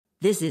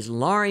This is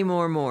Laurie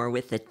Moore-Moore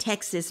with the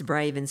Texas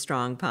Brave and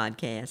Strong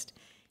podcast.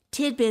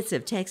 Tidbits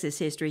of Texas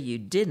history you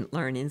didn't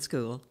learn in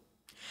school.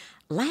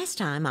 Last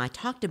time I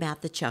talked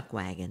about the chuck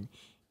wagon,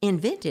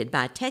 invented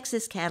by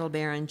Texas cattle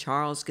baron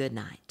Charles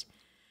Goodnight.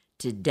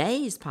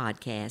 Today's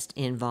podcast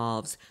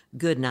involves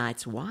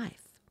Goodnight's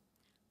wife.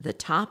 The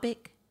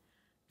topic,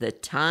 the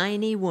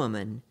tiny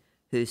woman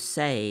who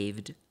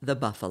saved the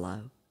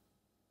buffalo.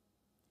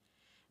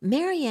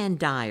 Mary Ann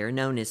Dyer,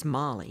 known as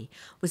Molly,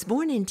 was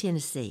born in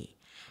Tennessee.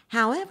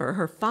 However,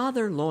 her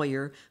father,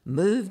 lawyer,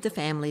 moved the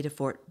family to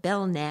Fort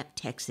Belknap,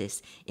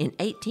 Texas in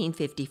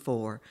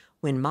 1854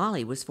 when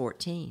Molly was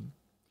 14.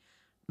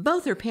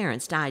 Both her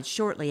parents died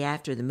shortly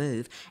after the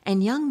move,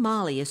 and young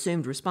Molly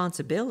assumed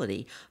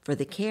responsibility for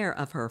the care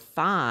of her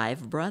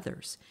 5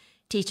 brothers,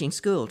 teaching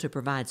school to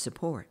provide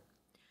support.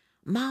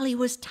 Molly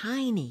was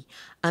tiny,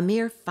 a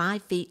mere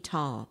 5 feet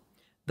tall,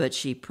 but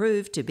she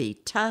proved to be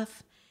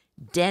tough,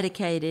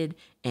 dedicated,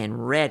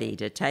 and ready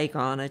to take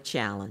on a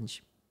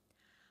challenge.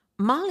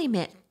 Molly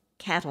met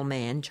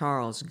cattleman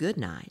Charles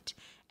Goodnight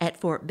at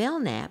Fort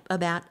Belknap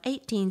about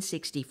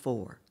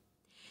 1864.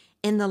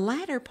 In the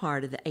latter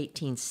part of the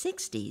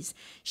 1860s,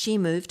 she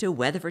moved to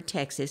Weatherford,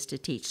 Texas to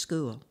teach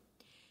school.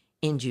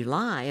 In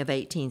July of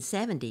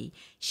 1870,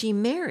 she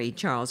married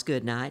Charles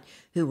Goodnight,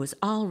 who was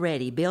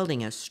already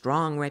building a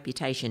strong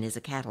reputation as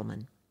a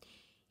cattleman.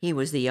 He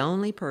was the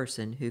only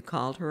person who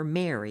called her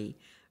Mary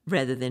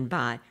rather than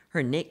by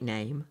her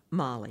nickname,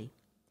 Molly.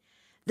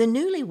 The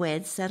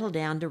newlyweds settled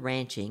down to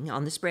ranching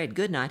on the spread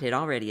Goodnight had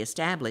already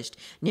established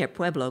near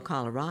Pueblo,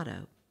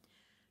 Colorado.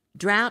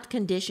 Drought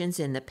conditions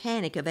in the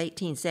Panic of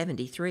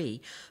 1873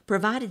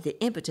 provided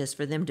the impetus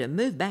for them to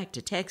move back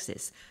to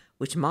Texas,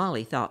 which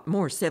Molly thought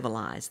more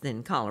civilized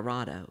than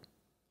Colorado.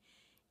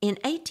 In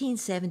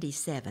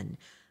 1877,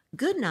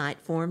 Goodnight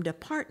formed a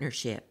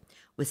partnership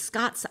with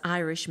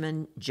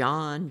Scots-Irishman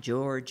John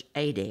George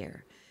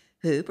Adair,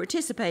 who,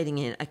 participating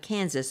in a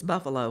Kansas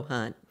buffalo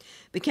hunt,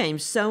 became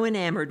so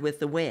enamored with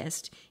the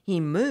West, he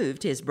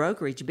moved his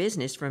brokerage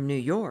business from New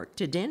York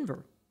to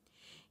Denver.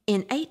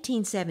 In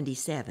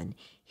 1877,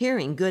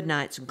 hearing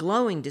Goodnight's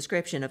glowing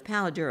description of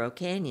Paladuro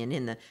Canyon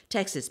in the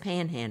Texas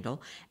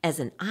Panhandle as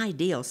an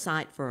ideal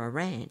site for a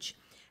ranch,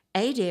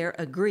 Adair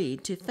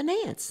agreed to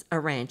finance a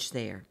ranch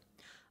there,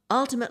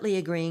 ultimately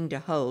agreeing to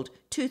hold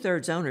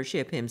 2/3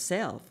 ownership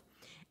himself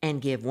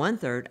and give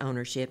 1/3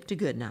 ownership to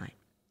Goodnight.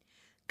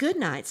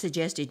 Goodnight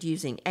suggested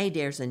using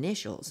Adair's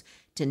initials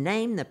to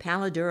name the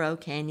Paladuro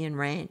Canyon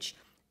Ranch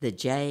the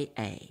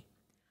J.A.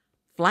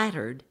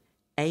 Flattered,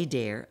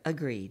 Adair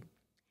agreed.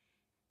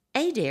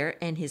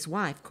 Adair and his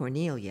wife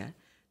Cornelia,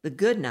 the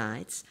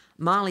Goodnights,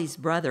 Molly's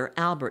brother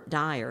Albert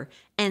Dyer,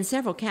 and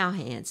several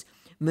cowhands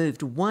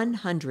moved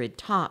 100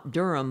 top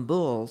Durham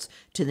bulls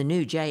to the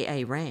new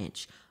J.A.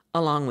 Ranch,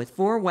 along with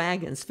 4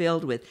 wagons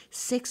filled with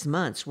 6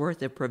 months'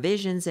 worth of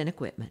provisions and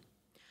equipment.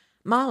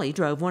 Molly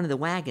drove one of the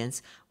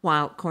wagons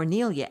while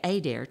Cornelia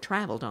Adair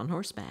traveled on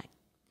horseback.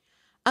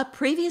 A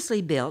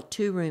previously built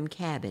 2-room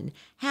cabin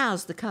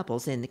housed the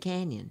couples in the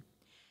canyon.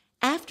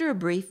 After a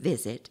brief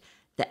visit,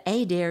 the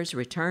Adairs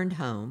returned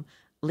home,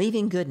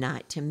 leaving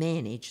Goodnight to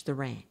manage the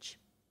ranch.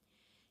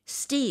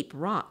 Steep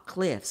rock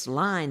cliffs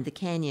lined the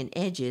canyon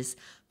edges,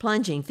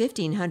 plunging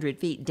 1,500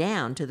 feet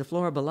down to the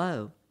floor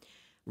below.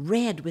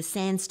 Red with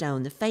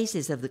sandstone, the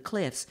faces of the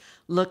cliffs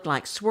looked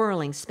like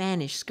swirling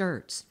Spanish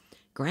skirts.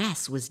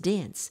 Grass was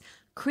dense.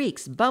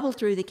 Creeks bubbled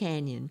through the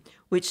canyon,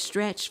 which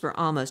stretched for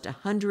almost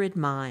 100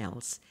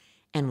 miles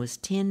and was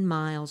 10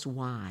 miles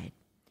wide.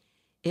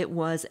 It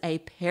was a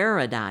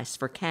paradise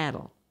for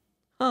cattle.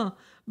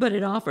 But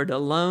it offered a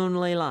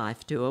lonely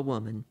life to a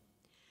woman.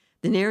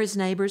 The nearest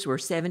neighbors were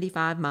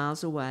 75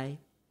 miles away.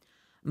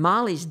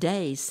 Molly's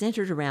days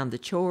centered around the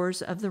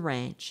chores of the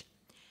ranch.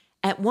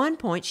 At one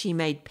point, she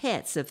made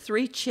pets of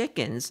 3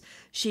 chickens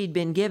she'd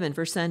been given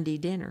for Sunday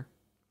dinner.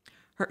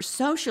 Her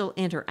social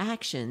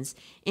interactions,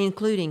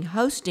 including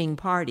hosting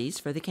parties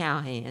for the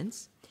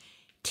cowhands,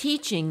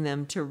 teaching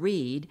them to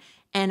read,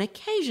 and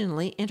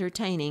occasionally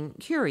entertaining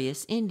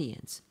curious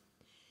Indians.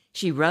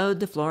 She rode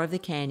the floor of the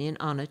canyon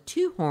on a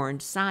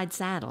 2-horned side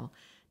saddle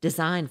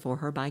designed for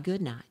her by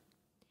Goodnight.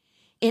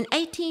 In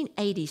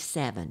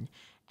 1887,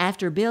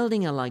 after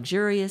building a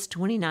luxurious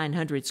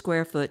 2,900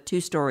 square foot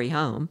 2-story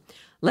home,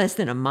 less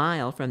than a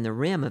mile from the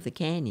rim of the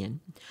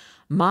canyon,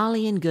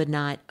 Molly and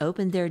Goodnight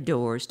opened their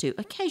doors to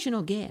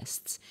occasional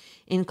guests,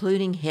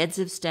 including heads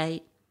of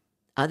state,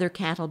 other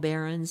cattle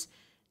barons,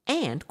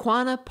 and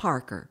Quanah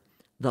Parker,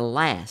 the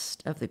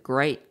last of the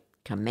great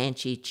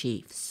Comanche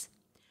chiefs.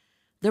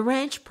 The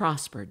ranch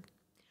prospered,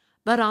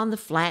 but on the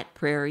flat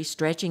prairie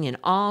stretching in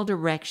all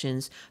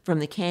directions from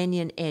the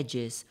canyon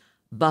edges,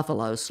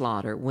 buffalo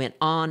slaughter went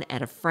on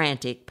at a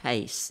frantic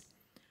pace,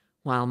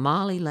 while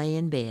Molly lay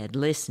in bed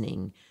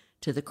listening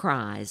to the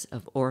cries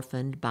of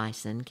orphaned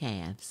bison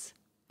calves.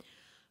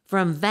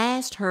 From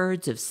vast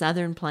herds of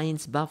southern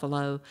plains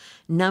buffalo,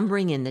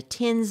 numbering in the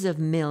tens of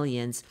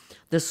millions,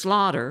 the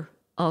slaughter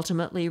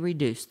ultimately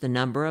reduced the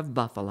number of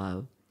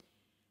buffalo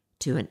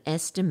to an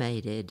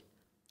estimated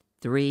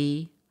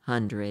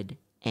 300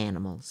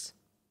 animals.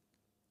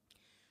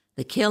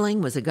 The killing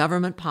was a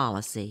government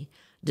policy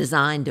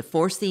designed to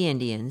force the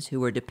Indians, who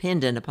were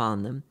dependent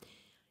upon them,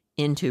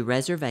 into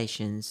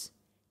reservations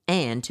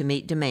and to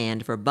meet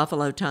demand for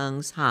buffalo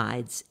tongues,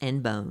 hides,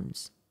 and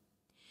bones.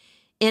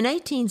 In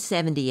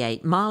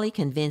 1878, Molly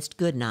convinced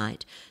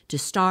Goodnight to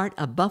start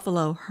a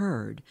buffalo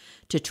herd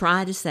to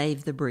try to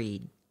save the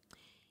breed.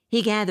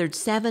 He gathered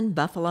 7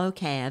 buffalo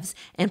calves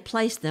and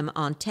placed them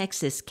on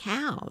Texas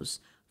cows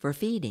for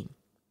feeding.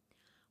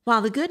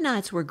 While the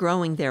Goodnights were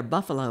growing their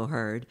buffalo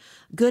herd,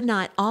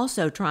 Goodnight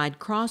also tried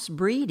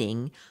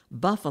cross-breeding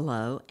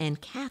buffalo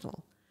and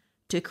cattle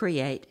to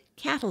create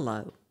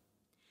cattle.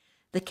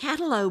 The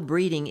cattle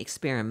breeding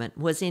experiment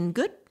was, in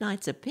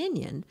Goodnight's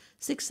opinion,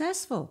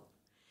 successful.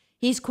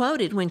 He's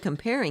quoted when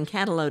comparing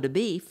cattle to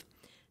beef.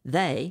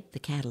 They, the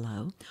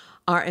cattle,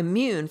 are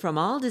immune from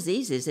all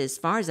diseases as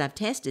far as I've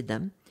tested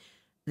them.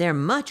 They're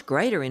much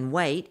greater in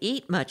weight,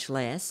 eat much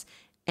less,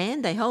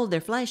 and they hold their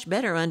flesh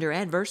better under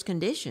adverse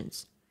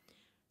conditions.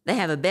 They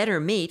have a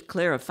better meat,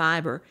 clear of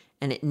fiber,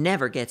 and it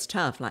never gets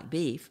tough like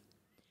beef.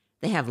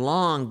 They have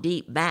long,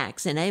 deep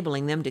backs,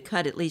 enabling them to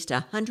cut at least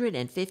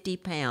 150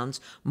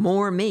 pounds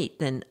more meat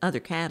than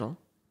other cattle.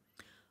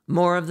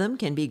 More of them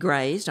can be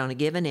grazed on a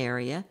given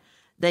area.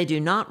 They do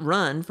not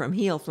run from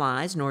heel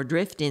flies nor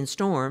drift in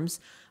storms,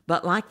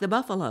 but like the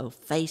buffalo,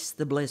 face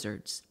the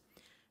blizzards.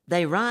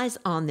 They rise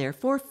on their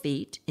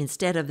forefeet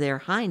instead of their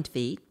hind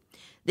feet.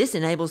 This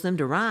enables them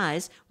to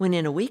rise when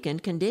in a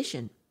weakened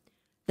condition.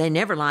 They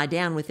never lie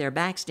down with their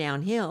backs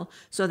downhill,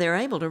 so they're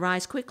able to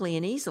rise quickly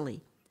and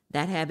easily.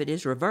 That habit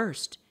is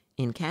reversed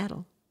in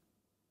cattle.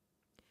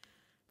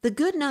 The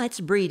Goodnight's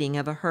breeding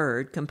of a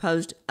herd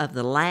composed of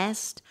the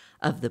last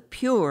of the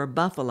pure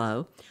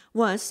buffalo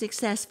was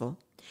successful,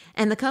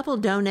 and the couple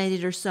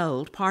donated or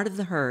sold part of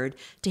the herd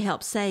to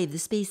help save the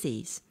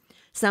species.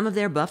 Some of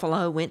their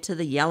buffalo went to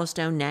the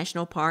Yellowstone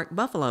National Park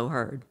buffalo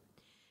herd,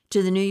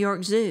 to the New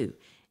York Zoo,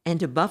 and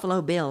to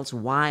Buffalo Bill's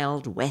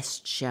Wild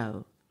West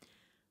show.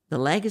 The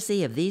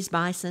legacy of these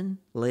bison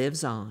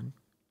lives on.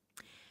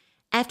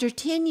 After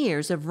 10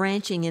 years of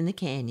ranching in the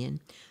canyon,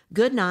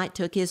 Goodnight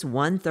took his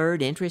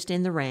 1/3 interest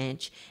in the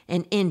ranch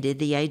and ended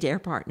the Adair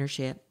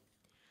partnership.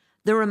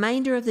 The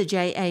remainder of the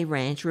J.A.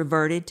 Ranch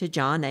reverted to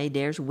John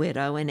Adair's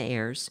widow and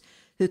heirs,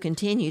 who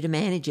continue to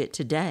manage it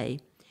today,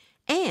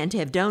 and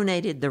have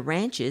donated the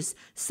ranch's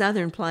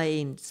Southern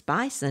Plains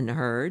bison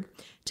herd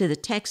to the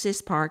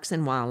Texas Parks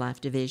and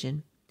Wildlife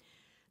Division.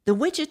 The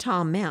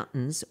Wichita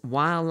Mountains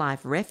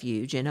Wildlife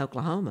Refuge in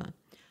Oklahoma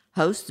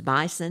hosts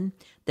bison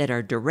that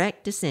are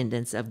direct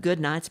descendants of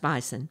Goodnight's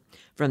bison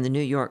from the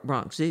New York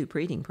Bronx Zoo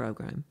breeding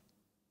program.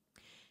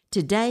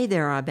 Today,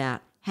 there are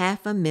about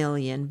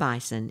 500,000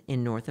 bison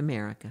in North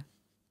America.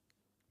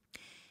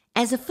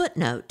 As a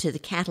footnote to the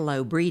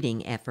cattle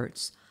breeding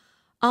efforts,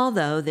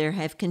 although there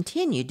have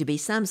continued to be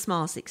some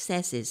small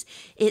successes,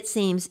 it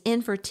seems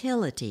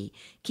infertility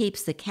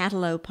keeps the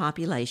cattle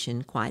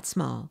population quite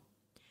small.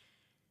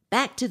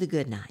 Back to the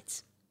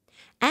Goodnights.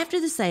 After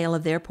the sale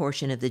of their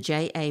portion of the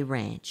J.A.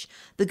 Ranch,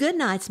 the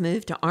Goodnights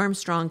moved to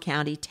Armstrong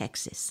County,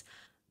 Texas.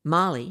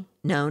 Molly,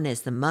 known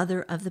as the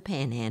Mother of the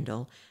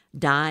Panhandle,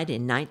 died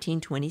in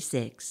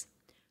 1926.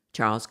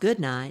 Charles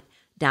Goodnight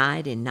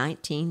died in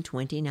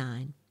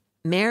 1929.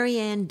 Mary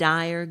Ann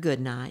Dyer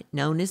Goodnight,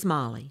 known as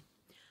Molly,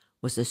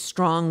 was a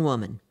strong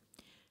woman,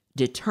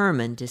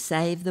 determined to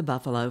save the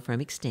buffalo from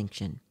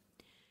extinction.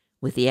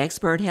 With the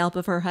expert help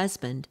of her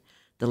husband,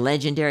 the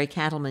legendary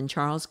cattleman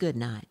Charles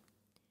Goodnight,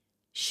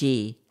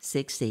 she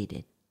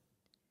succeeded.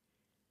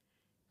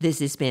 This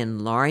has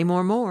been Laurie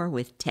Moore-Moore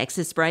with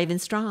Texas Brave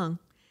and Strong,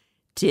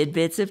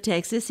 tidbits of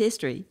Texas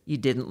history you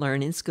didn't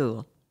learn in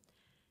school.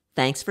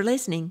 Thanks for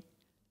listening.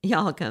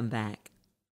 Y'all come back.